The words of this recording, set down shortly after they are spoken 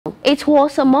It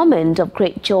was a moment of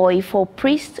great joy for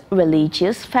priests,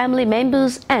 religious, family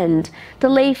members and the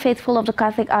lay faithful of the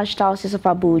Catholic Archdiocese of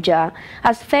Abuja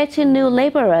as 13 new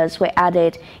laborers were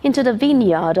added into the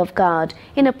vineyard of God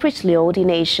in a priestly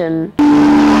ordination.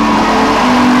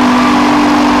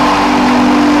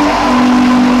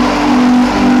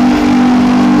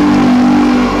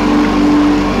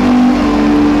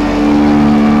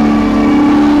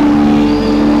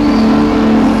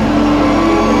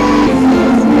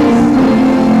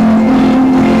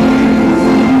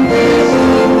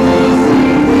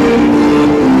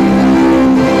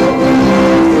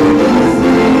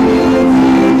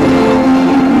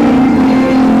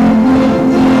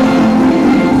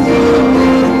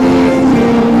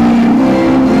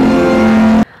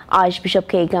 Archbishop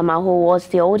Kaigama, who was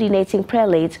the ordinating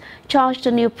prelate, charged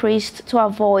the new priest to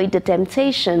avoid the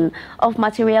temptation of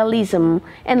materialism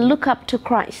and look up to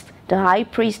Christ, the high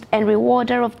priest and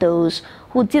rewarder of those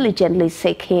who diligently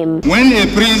seek him. When a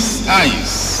priest's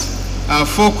eyes are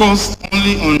focused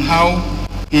only on how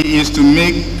he is to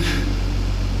make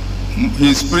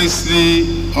his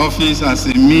priestly office as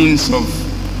a means of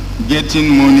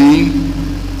getting money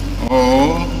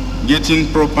or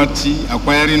getting property,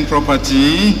 acquiring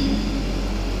property,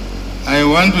 I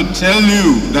want to tell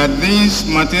you that these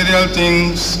material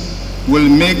things will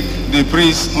make the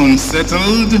priest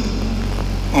unsettled,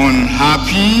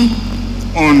 unhappy,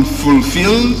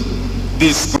 unfulfilled,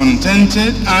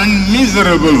 discontented, and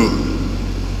miserable.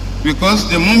 Because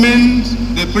the moment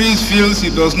the priest feels he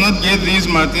does not get these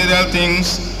material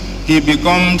things, he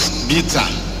becomes bitter,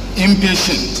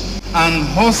 impatient, and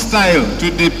hostile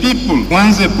to the people.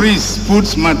 Once a priest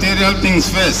puts material things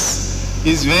first,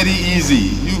 it's very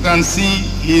easy. You can see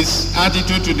his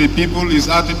attitude to the people, his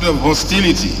attitude of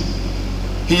hostility.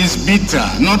 He is bitter,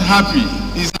 not happy.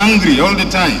 He's angry all the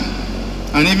time.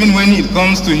 And even when it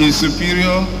comes to his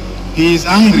superior, he is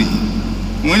angry.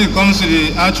 When it comes to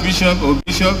the archbishop or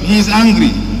bishop, he is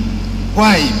angry.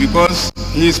 Why? Because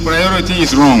his priority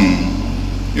is wrong.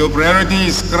 Your priority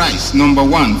is Christ, number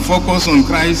one. Focus on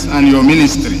Christ and your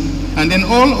ministry. And then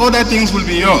all other things will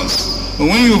be yours. But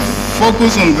when you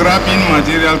focus on grabbing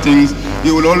material things,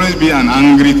 you will always be an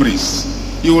angry priest.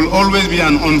 You will always be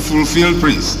an unfulfilled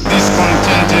priest,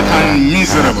 discontented and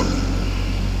miserable.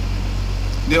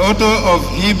 The author of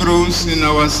Hebrews in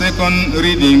our second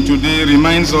reading today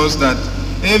reminds us that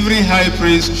every high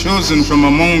priest chosen from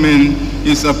among men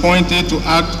is appointed to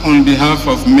act on behalf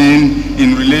of men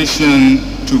in relation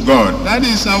to God. That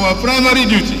is our primary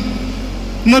duty.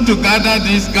 Not to gather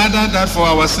this, gather that for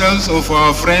ourselves or for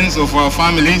our friends or for our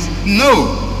families.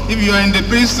 No. If you are in the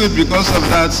priesthood because of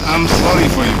that, I'm sorry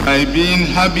for you. By being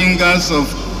harbingers of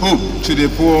hope to the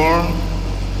poor,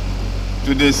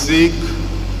 to the sick,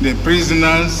 the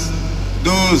prisoners,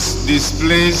 those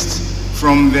displaced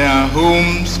from their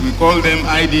homes, we call them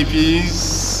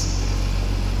IDPs,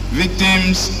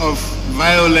 victims of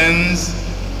violence,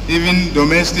 even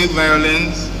domestic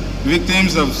violence,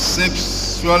 victims of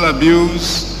sexual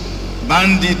abuse,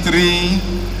 banditry,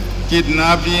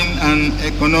 kidnapping, and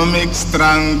economic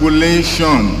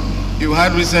strangulation. You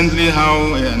heard recently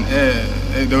how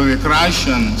there was a crash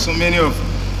and so many of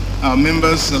our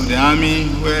members of the army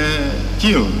were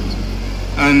killed.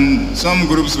 And some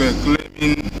groups were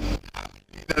claiming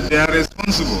that they are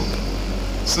responsible.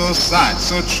 So sad,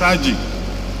 so tragic.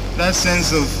 That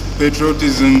sense of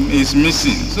patriotism is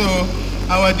missing. So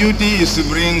our duty is to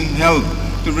bring help,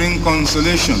 to bring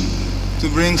consolation, to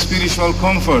bring spiritual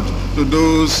comfort to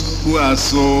those who are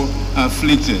so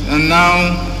afflicted. And now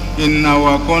in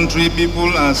our country,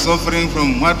 people are suffering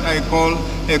from what I call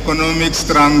economic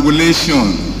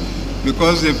strangulation.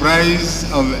 Because the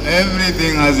price of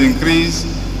everything has increased.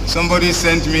 Somebody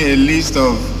sent me a list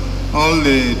of all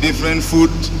the different food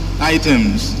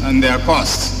items and their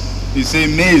costs. He said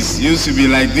maize used to be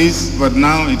like this, but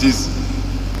now it is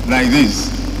like this.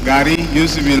 Gari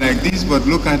used to be like this, but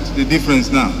look at the difference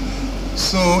now.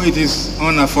 So it is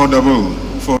unaffordable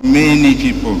for many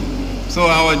people. So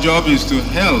our job is to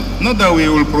help. Not that we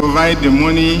will provide the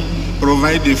money,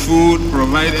 provide the food,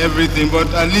 provide everything,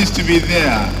 but at least to be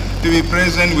there, to be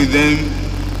present with them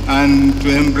and to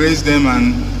embrace them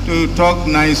and to talk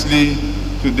nicely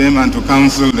to them and to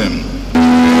counsel them.